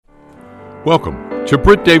Welcome to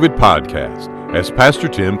Britt David Podcast, as Pastor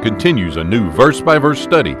Tim continues a new verse-by-verse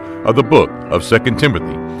study of the book of 2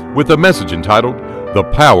 Timothy with a message entitled, The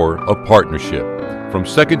Power of Partnership, from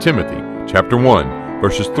 2 Timothy chapter 1,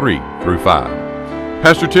 verses 3 through 5.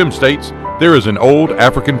 Pastor Tim states, there is an old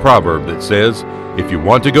African proverb that says, if you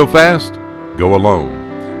want to go fast, go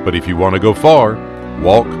alone. But if you want to go far,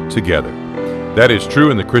 walk together. That is true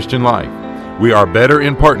in the Christian life. We are better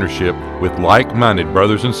in partnership with like-minded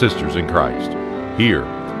brothers and sisters in Christ. Here,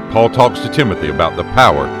 Paul talks to Timothy about the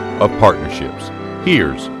power of partnerships.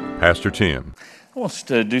 Here's Pastor Tim. I want us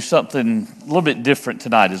to do something a little bit different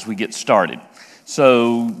tonight as we get started.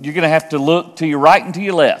 So you're going to have to look to your right and to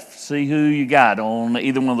your left, see who you got on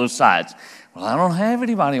either one of those sides. Well, I don't have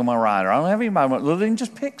anybody on my right, or I don't have anybody on my left. Well, then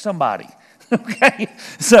just pick somebody. Okay,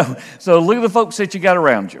 so look at the folks that you got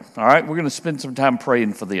around you. All right, we're going to spend some time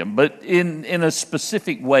praying for them, but in a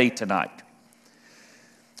specific way tonight.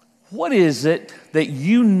 What is it that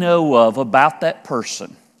you know of about that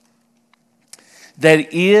person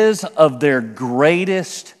that is of their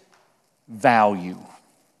greatest value?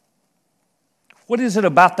 What is it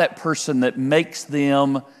about that person that makes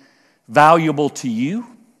them valuable to you?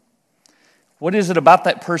 What is it about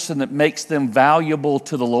that person that makes them valuable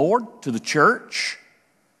to the Lord, to the church?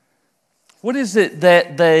 What is it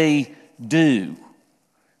that they do?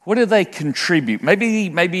 What do they contribute?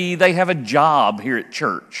 Maybe they have a job here at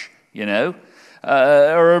church,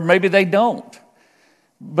 or maybe they don't.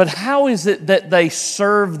 But how is it that they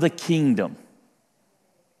serve the kingdom?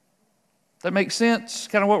 That makes sense?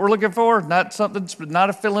 Kind of what we're looking for? Not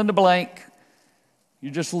a fill in the blank.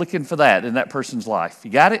 You're just looking for that in that person's life.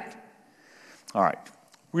 You got it? All right,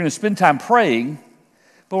 we're going to spend time praying,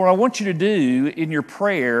 but what I want you to do in your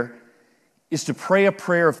prayer is to pray a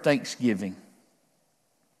prayer of thanksgiving.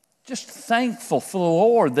 Just thankful for the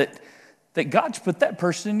Lord that God's put that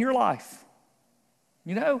person in your life.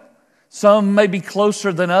 Some may be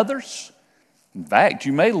closer than others. In fact,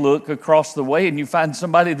 you may look across the way and you find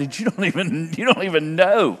somebody that you don't even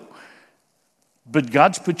know. But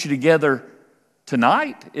God's put you together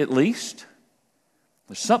tonight, at least.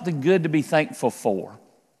 There's something good to be thankful for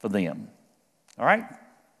them. All right?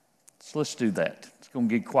 So let's do that. It's going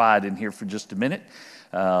to get quiet in here for just a minute.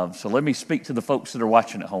 So let me speak to the folks that are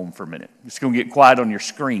watching at home for a minute. It's going to get quiet on your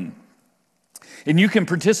screen. And you can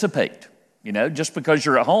participate. Just because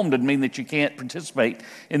you're at home doesn't mean that you can't participate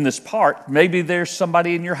in this part. Maybe there's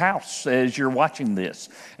somebody in your house as you're watching this,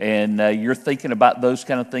 and you're thinking about those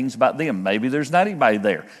kind of things about them. Maybe there's not anybody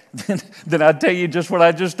there. Then I tell you just what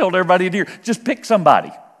I just told everybody to do. Just pick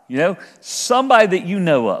somebody, somebody that you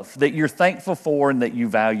know of, that you're thankful for and that you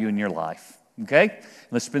value in your life, okay?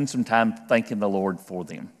 Let's spend some time thanking the Lord for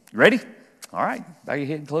them. You ready? All right, bow your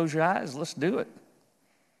head and close your eyes. Let's do it.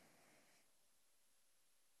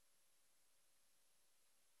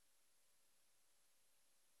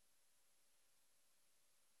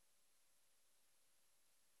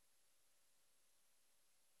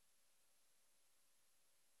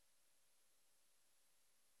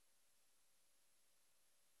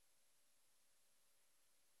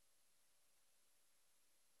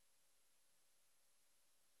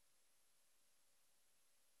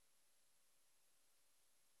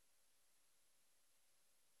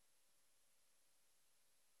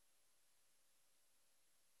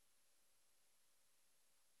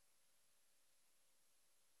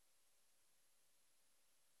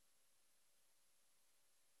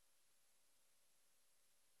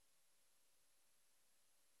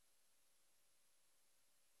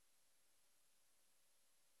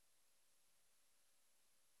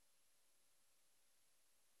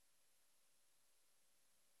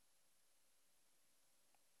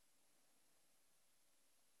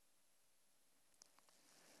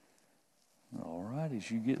 All right,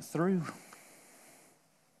 as you get through, we'll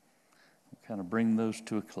kind of bring those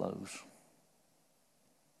to a close.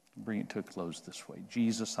 Bring it to a close this way.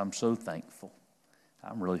 Jesus, I'm so thankful.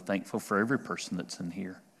 I'm really thankful for every person that's in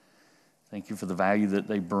here. Thank you for the value that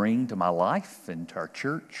they bring to my life and to our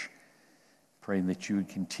church. Praying that you would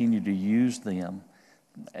continue to use them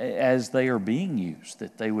as they are being used,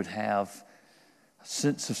 that they would have a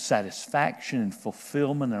sense of satisfaction and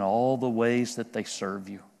fulfillment in all the ways that they serve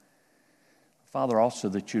you. Father, also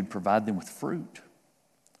that you'd provide them with fruit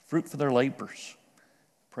for their labors.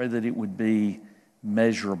 Pray that it would be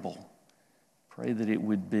measurable. Pray that it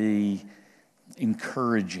would be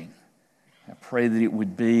encouraging. I pray that it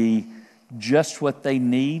would be just what they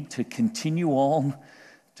need to continue on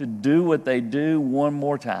to do what they do one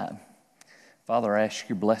more time. Father, I ask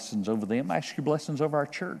your blessings over them. I ask your blessings over our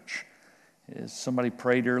church. As somebody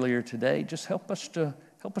prayed earlier today, just help us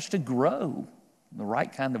to grow in the right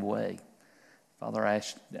kind of way. Father, I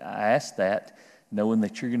ask that knowing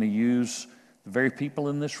that you're going to use the very people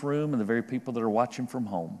in this room and the very people that are watching from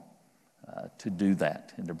home to do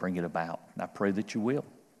that and to bring it about. And I pray that you will.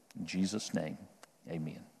 In Jesus' name,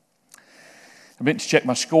 amen. I meant to check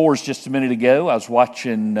my scores just a minute ago. I was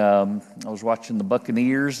watching the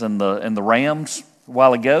Buccaneers and the Rams a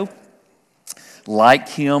while ago. Like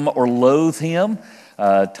him or loathe him,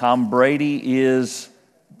 Tom Brady is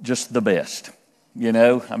just the best. You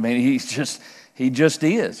know, I mean, he just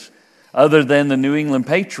is. Other than the New England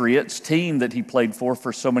Patriots team that he played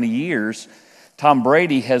for so many years, Tom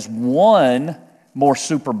Brady has won more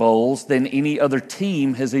Super Bowls than any other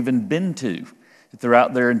team has even been to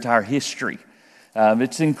throughout their entire history.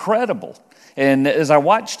 It's incredible. And as I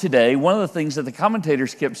watched today, one of the things that the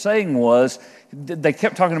commentators kept saying was they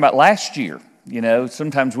kept talking about last year. You know,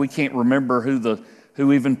 sometimes we can't remember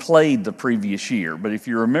who even played the previous year. But if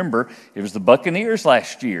you remember, it was the Buccaneers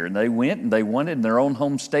last year, and they went and they won it in their own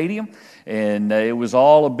home stadium, and it was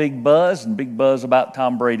all a big buzz about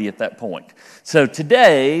Tom Brady at that point. So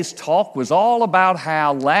today's talk was all about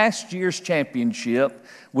how last year's championship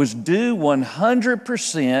was due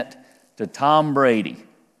 100% to Tom Brady.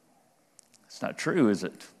 It's not true, is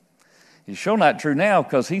it? It's sure not true now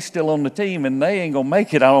because he's still on the team and they ain't going to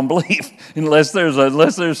make it, I don't believe, unless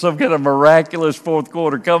there's some kind of miraculous fourth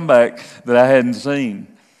quarter comeback that I hadn't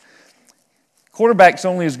seen. Quarterback's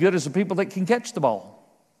only as good as the people that can catch the ball.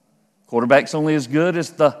 Quarterback's only as good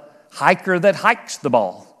as the hiker that hikes the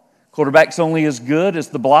ball. Quarterback's only as good as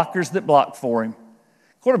the blockers that block for him.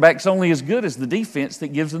 Quarterback's only as good as the defense that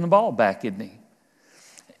gives him the ball back, isn't he?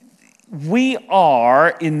 We are,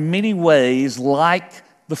 in many ways, like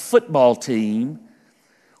the football team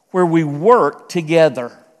where we work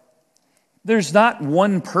together. There's not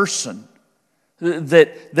one person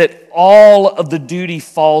that all of the duty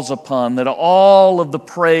falls upon, that all of the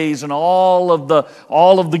praise and all of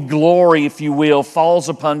the glory, if you will, falls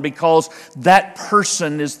upon because that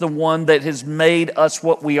person is the one that has made us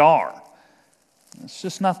what we are. It's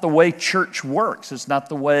just not the way church works. It's not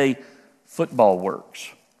the way football works.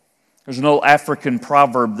 There's an old African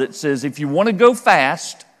proverb that says, if you want to go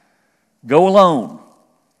fast, go alone.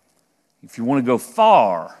 If you want to go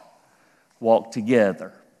far, walk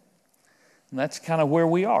together. And that's kind of where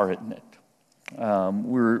we are, isn't it?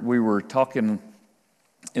 We were talking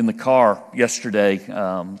in the car yesterday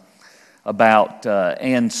about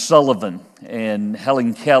Anne Sullivan and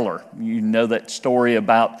Helen Keller. You know that story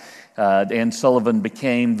about Anne Sullivan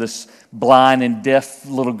became this blind and deaf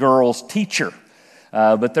little girl's teacher.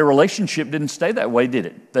 But their relationship didn't stay that way, did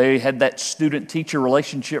it? They had that student-teacher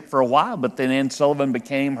relationship for a while, but then Anne Sullivan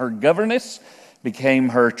became her governess, became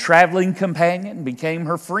her traveling companion, became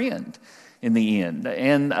her friend in the end.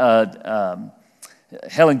 And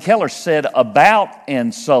Helen Keller said about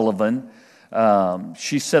Anne Sullivan,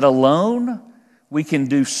 she said, alone we can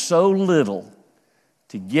do so little.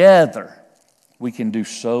 Together we can do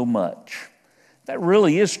so much. That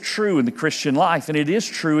really is true in the Christian life, and it is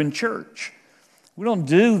true in church. We don't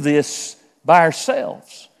do this by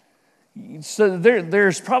ourselves. So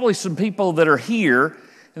there's probably some people that are here,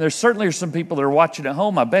 and there's certainly some people that are watching at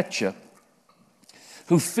home, I bet you,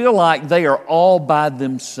 who feel like they are all by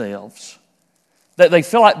themselves. That they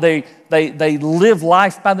feel like they live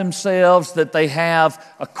life by themselves, that they have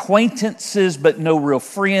acquaintances but no real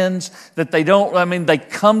friends, that they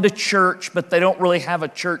come to church but they don't really have a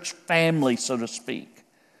church family, so to speak.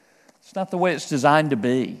 It's not the way it's designed to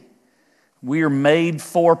be. We are made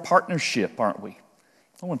for partnership, aren't we?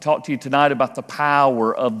 I want to talk to you tonight about the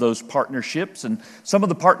power of those partnerships and some of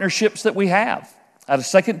the partnerships that we have out of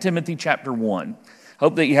 2 Timothy chapter 1.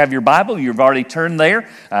 Hope that you have your Bible. You've already turned there.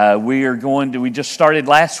 We just started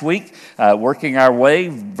last week working our way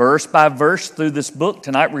verse by verse through this book.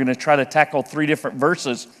 Tonight we're going to try to tackle 3 different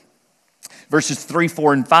verses 3,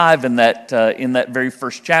 4, and 5 in that very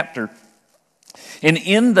first chapter. And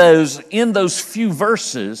in those few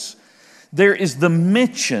verses, there is the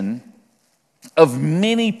mention of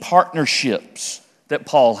many partnerships that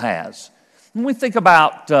Paul has. When we think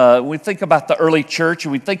about the early church,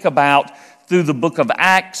 and we think about through the book of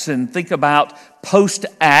Acts, and think about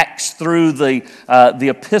post-Acts through the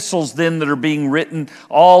epistles then that are being written,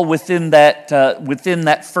 all within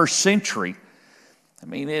that first century. I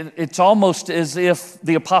mean, it's almost as if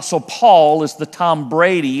the Apostle Paul is the Tom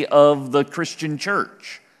Brady of the Christian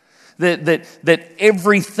church. That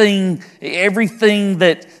everything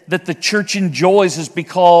that the church enjoys is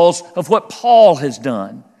because of what Paul has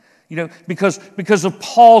done. You know, because of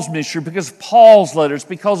Paul's ministry, because of Paul's letters,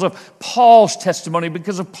 because of Paul's testimony,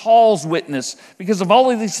 because of Paul's witness, because of all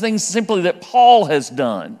of these things simply that Paul has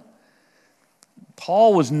done.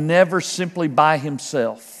 Paul was never simply by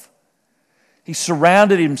himself. He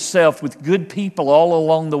surrounded himself with good people all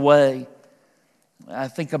along the way. I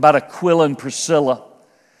think about Aquila and Priscilla,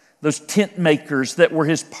 those tent makers that were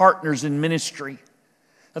his partners in ministry.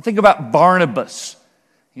 I think about Barnabas.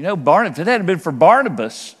 You know, if it hadn't been for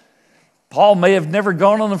Barnabas, Paul may have never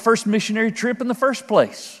gone on the first missionary trip in the first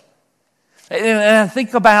place. And I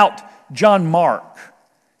think about John Mark.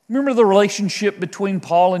 Remember the relationship between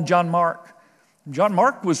Paul and John Mark? John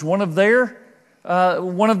Mark was one of their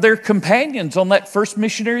companions on that first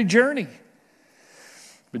missionary journey.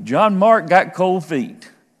 But John Mark got cold feet.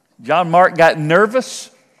 John Mark got nervous.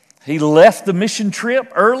 He left the mission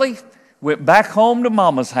trip early, went back home to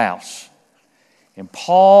Mama's house. And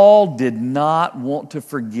Paul did not want to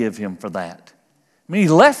forgive him for that. I mean, he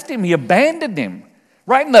left him, he abandoned him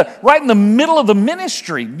right in the middle of the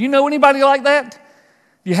ministry. Do you know anybody like that?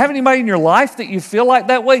 Do you have anybody in your life that you feel like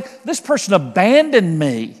that way? This person abandoned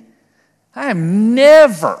me. I am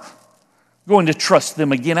never going to trust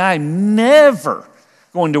them again. I am never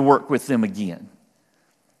going to work with them again.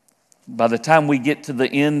 By the time we get to the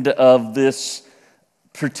end of this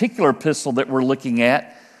particular epistle that we're looking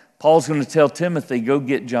at, Paul's going to tell Timothy, go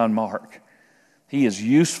get John Mark. He is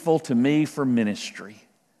useful to me for ministry.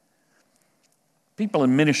 People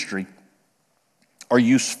in ministry are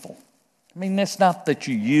useful. I mean, it's not that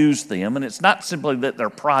you use them, and it's not simply that they're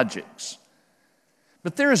projects.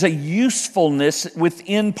 But there is a usefulness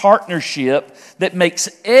within partnership that makes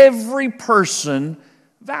every person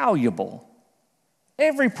valuable.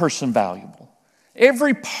 Every person valuable.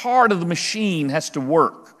 Every part of the machine has to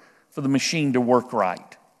work for the machine to work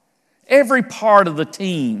right. Every part of the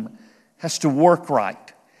team has to work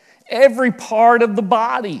right. Every part of the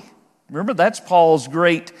body. Remember, that's Paul's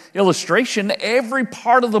great illustration. Every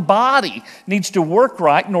part of the body needs to work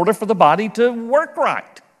right in order for the body to work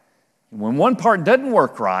right. And when one part doesn't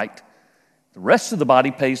work right, the rest of the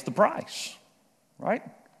body pays the price, right?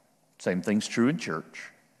 Same thing's true in church.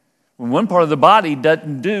 When one part of the body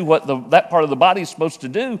doesn't do what that part of the body is supposed to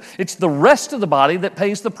do, it's the rest of the body that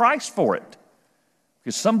pays the price for it.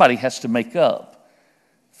 Because somebody has to make up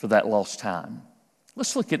for that lost time.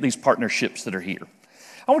 Let's look at these partnerships that are here.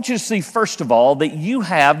 I want you to see, first of all, that you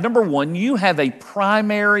have, number one, you have a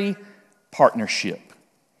primary partnership.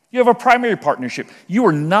 You have a primary partnership. You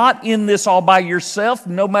are not in this all by yourself,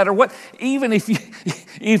 no matter what. Even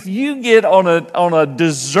if you get on a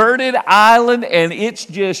deserted island and it's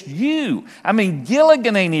just you. I mean,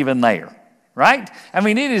 Gilligan ain't even there, right? I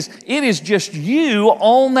mean, it is just you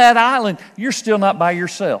on that island. You're still not by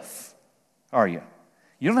yourself, are you?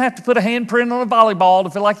 You don't have to put a handprint on a volleyball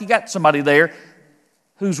to feel like you got somebody there.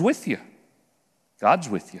 Who's with you? God's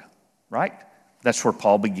with you, right? That's where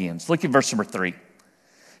Paul begins. Look at verse number 3.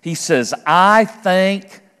 He says, I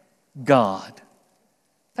thank God.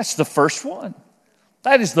 That's the first one.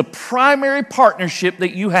 That is the primary partnership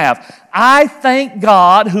that you have. I thank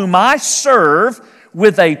God whom I serve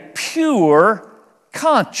with a pure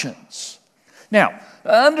conscience. Now,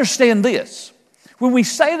 understand this. When we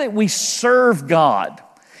say that we serve God,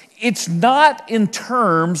 it's not in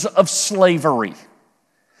terms of slavery.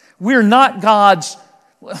 We're not God's,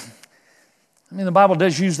 I mean, the Bible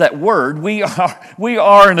does use that word. We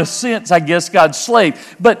are in a sense, I guess, God's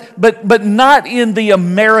slave, but not in the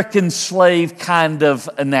American slave kind of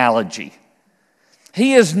analogy.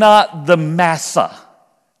 He is not the massa,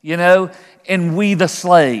 and we the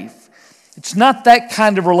slave. It's not that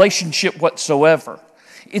kind of relationship whatsoever.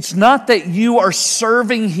 It's not that you are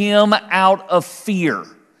serving Him out of fear.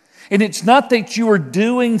 And it's not that you are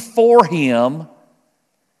doing for Him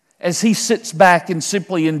as He sits back and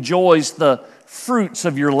simply enjoys the fruits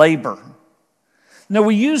of your labor. Now,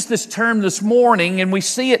 we use this term this morning, and we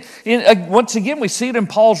see it, once again, we see it in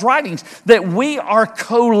Paul's writings, that we are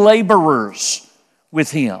co-laborers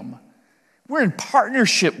with Him. We're in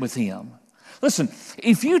partnership with Him. Listen,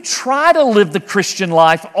 if you try to live the Christian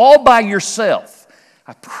life all by yourself,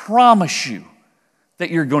 I promise you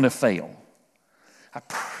that you're going to fail. I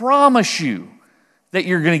promise you that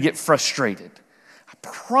you're going to get frustrated. I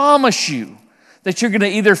promise you that you're going to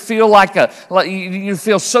either feel like you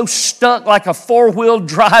feel so stuck like a four-wheel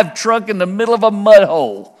drive truck in the middle of a mud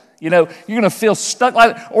hole. You're going to feel stuck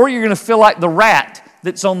like, or you're going to feel like the rat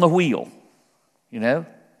that's on the wheel.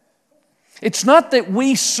 It's not that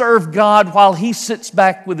we serve God while He sits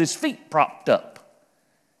back with His feet propped up.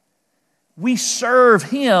 We serve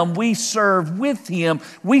Him, we serve with Him,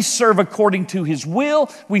 we serve according to His will,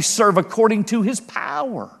 we serve according to His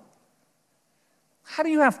power. How do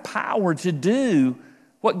you have power to do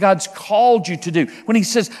what God's called you to do. When he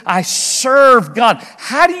says, I serve God,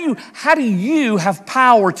 how do you have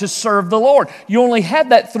power to serve the Lord? You only had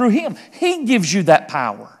that through him. He gives you that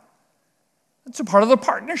power. That's a part of the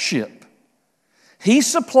partnership. He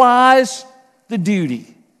supplies the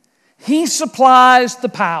duty. He supplies the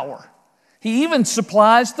power. He even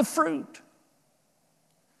supplies the fruit.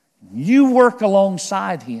 You work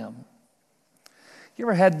alongside him. You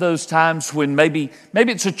ever had those times when maybe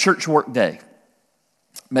it's a church work day?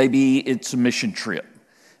 Maybe it's a mission trip.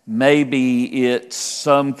 Maybe it's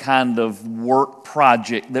some kind of work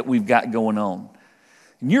project that we've got going on.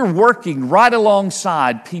 And you're working right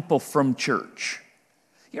alongside people from church.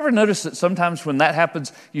 You ever notice that sometimes when that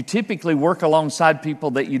happens, you typically work alongside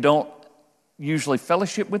people that you don't usually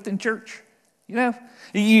fellowship with in church? You know,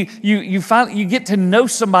 you get to know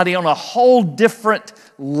somebody on a whole different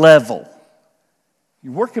level.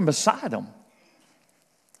 You're working beside them.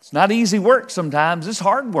 It's not easy work sometimes. It's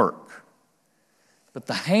hard work. But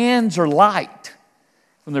the hands are light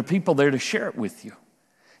when there are people there to share it with you.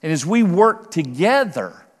 And as we work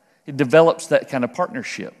together, it develops that kind of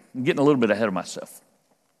partnership. I'm getting a little bit ahead of myself.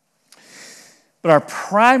 But our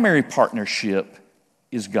primary partnership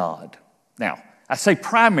is God. Now, I say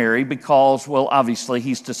primary because, well, obviously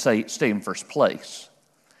he's to stay in first place.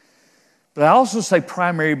 But I also say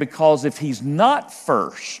primary because if he's not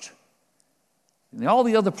first, then all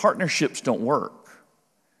the other partnerships don't work.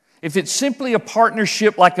 If it's simply a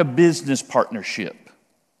partnership like a business partnership,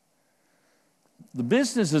 the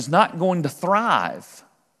business is not going to thrive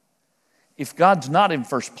if God's not in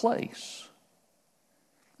first place.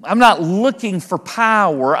 I'm not looking for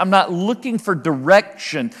power. I'm not looking for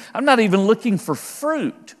direction. I'm not even looking for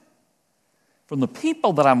fruit from the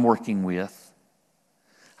people that I'm working with.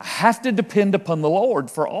 I have to depend upon the Lord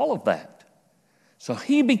for all of that. So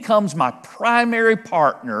he becomes my primary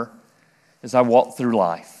partner as I walk through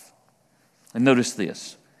life. And notice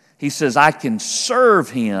this. He says, I can serve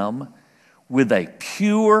him with a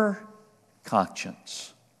pure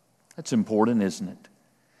conscience. That's important, isn't it?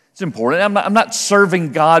 It's important. I'm not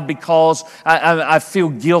serving God because I feel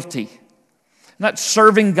guilty. I'm not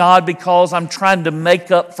serving God because I'm trying to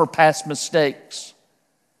make up for past mistakes.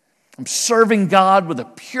 I'm serving God with a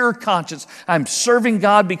pure conscience. I'm serving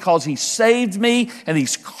God because he saved me and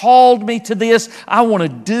he's called me to this. I want to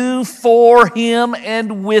do for him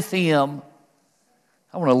and with him.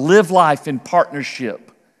 I want to live life in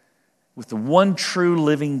partnership with the one true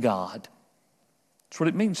living God. That's what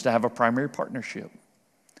it means to have a primary partnership.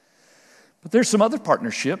 But there's some other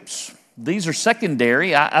partnerships. These are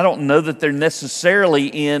secondary. I don't know that they're necessarily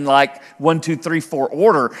in like 1, 2, 3, 4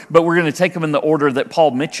 order, but we're going to take them in the order that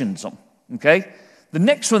Paul mentions them, okay? The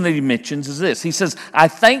next one that he mentions is this. He says, I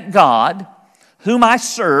thank God, whom I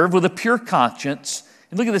serve with a pure conscience.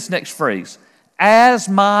 And look at this next phrase. As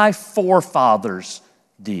my forefathers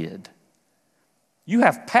did. You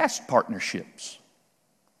have past partnerships.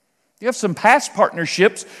 You have some past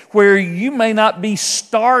partnerships where you may not be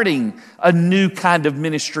starting a new kind of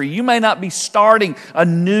ministry. You may not be starting a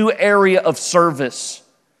new area of service.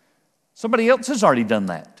 Somebody else has already done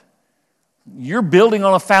that. You're building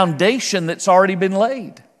on a foundation that's already been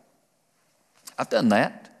laid. I've done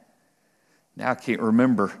that. Now I can't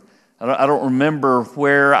remember. I don't remember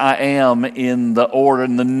where I am in the order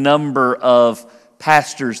and the number of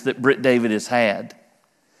pastors that Britt David has had.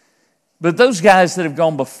 But those guys that have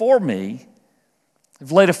gone before me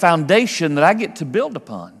have laid a foundation that I get to build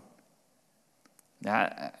upon.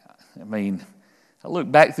 Now, I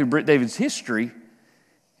look back through Britt David's history,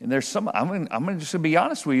 and there's some, I'm just going to be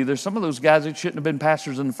honest with you, there's some of those guys that shouldn't have been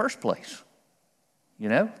pastors in the first place, you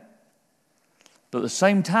know? But at the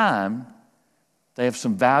same time, they have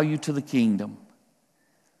some value to the kingdom.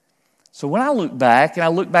 So when I look back, and I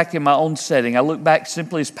look back in my own setting, I look back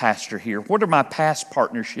simply as pastor here. What are my past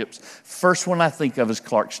partnerships? First one I think of is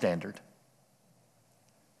Clark Standard.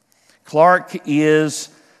 Clark is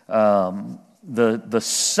the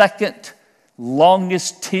second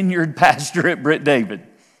longest tenured pastor at Britt David.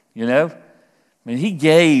 You know, I mean, he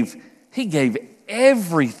gave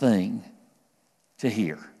everything to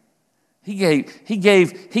here. He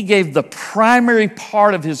gave the primary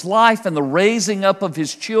part of his life and the raising up of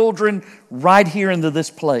his children right here into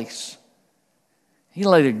this place. He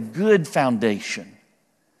laid a good foundation.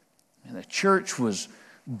 And the church was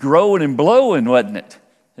growing and blowing, wasn't it,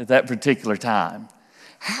 at that particular time?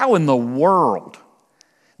 How in the world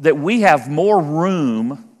that we have more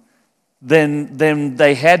room than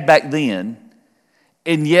they had back then,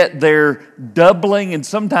 and yet they're doubling and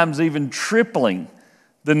sometimes even tripling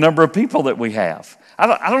the number of people that we have?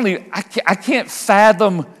 I can't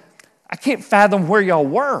fathom where y'all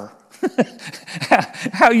were.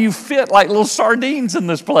 how you fit like little sardines in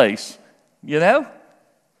this place, you know?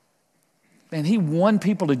 Man, he won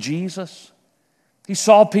people to Jesus. He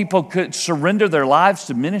saw people could surrender their lives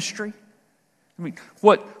to ministry. I mean,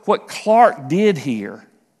 what Clark did here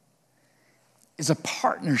is a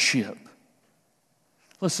partnership.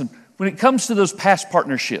 Listen, when it comes to those past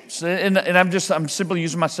partnerships, and I'm simply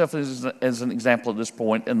using myself as an example at this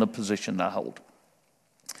point in the position that I hold.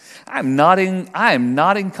 I am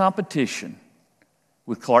not in competition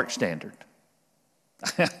with Clark Standard.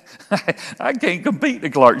 I can't compete to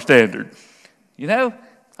Clark Standard. You know,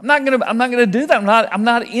 I'm not gonna do that. I'm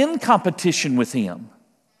not in competition with him.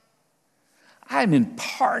 I'm in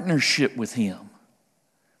partnership with him.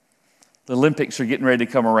 The Olympics are getting ready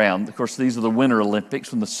to come around. Of course, these are the Winter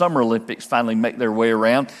Olympics. When the Summer Olympics finally make their way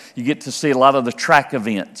around, you get to see a lot of the track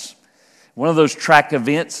events. One of those track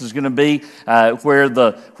events is going to be where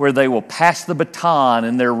they will pass the baton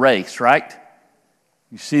in their race, right?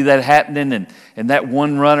 You see that happening, and that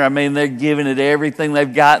one runner, I mean, they're giving it everything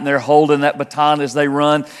they've got, and they're holding that baton as they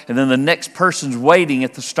run, and then the next person's waiting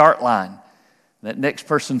at the start line. That next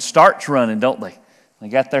person starts running, don't they? They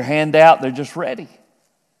got their hand out, they're just ready.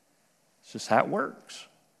 It's just how it works.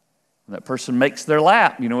 When that person makes their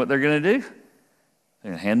lap, you know what they're going to do?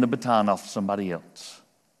 They're going to hand the baton off to somebody else.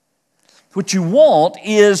 What you want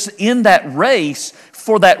is in that race,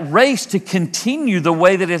 for that race to continue the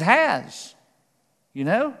way that it has. You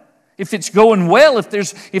know? If it's going well, if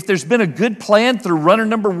there's been a good plan through runner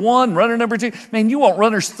number 1, runner number 2, man, you want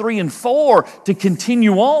runners 3 and 4 to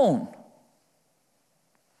continue on.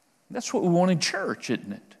 That's what we want in church,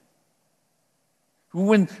 isn't it?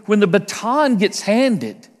 When the baton gets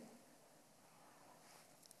handed,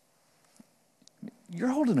 you're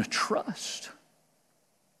holding a trust.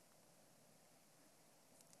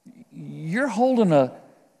 You're holding a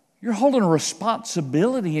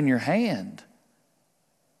responsibility in your hand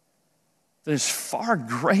that is far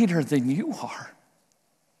greater than you are,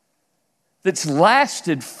 that's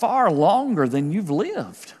lasted far longer than you've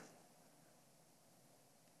lived.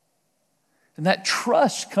 And that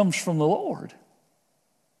trust comes from the Lord.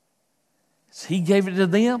 As He gave it to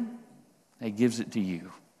them, He gives it to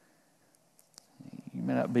you. You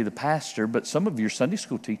may not be the pastor, but some of your Sunday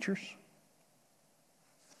school teachers,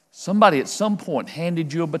 somebody at some point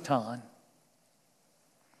handed you a baton.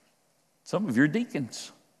 Some of your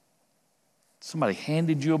deacons, somebody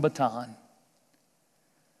handed you a baton.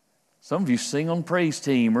 Some of you sing on praise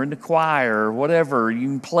team or in the choir or whatever, you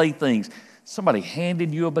can play things. Somebody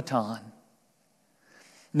handed you a baton.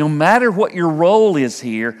 No matter what your role is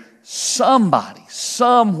here, somebody,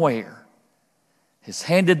 somewhere, has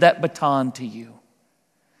handed that baton to you.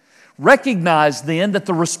 Recognize then that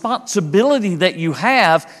the responsibility that you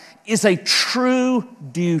have is a true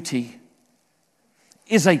duty,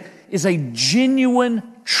 is a genuine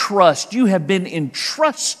trust. You have been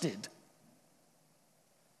entrusted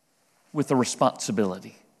with a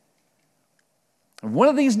responsibility. And one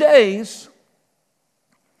of these days,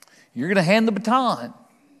 you're going to hand the baton.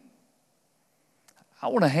 I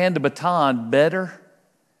want to hand the baton better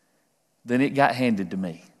than it got handed to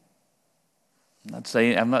me. I'm not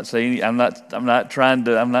trying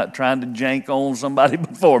to jank on somebody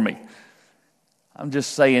before me. I'm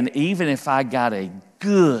just saying, even if I got a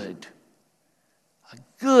good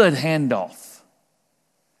handoff,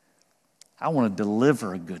 I want to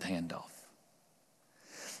deliver a good handoff.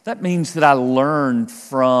 That means that I learned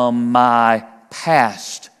from my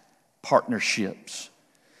past partnerships.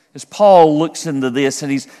 As Paul looks into this,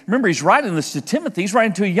 and he's writing this to Timothy. He's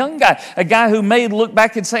writing to a young guy, a guy who may look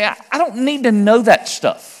back and say, I don't need to know that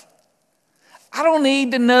stuff. I don't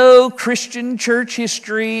need to know Christian church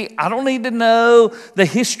history. I don't need to know the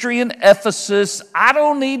history in Ephesus. I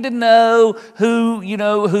don't need to know who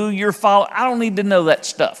you're following. I don't need to know that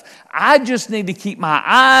stuff. I just need to keep my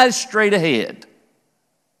eyes straight ahead.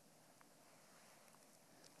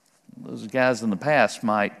 Those guys in the past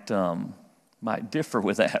might differ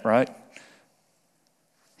with that, right?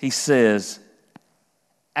 He says,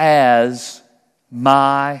 as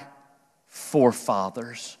my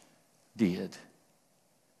forefathers did.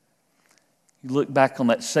 You look back on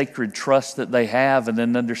that sacred trust that they have and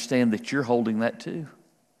then understand that you're holding that too.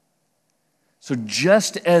 So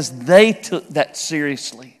just as they took that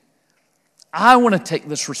seriously, I want to take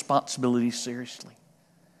this responsibility seriously.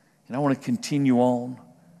 And I want to continue on.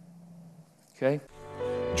 Okay?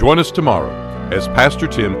 Join us tomorrow as Pastor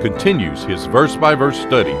Tim continues his verse-by-verse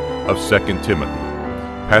study of 2 Timothy.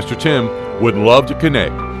 Pastor Tim would love to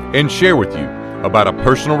connect and share with you about a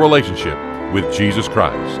personal relationship with Jesus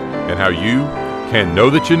Christ and how you can know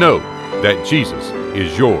that Jesus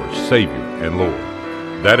is your Savior and Lord.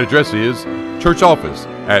 That address is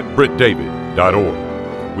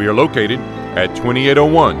churchoffice@brittdavid.org. We are located at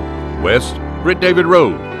 2801 West Britt David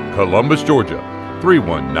Road, Columbus, Georgia,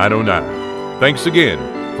 31909. Thanks again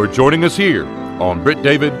for joining us here on Britt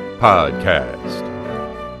David Podcast.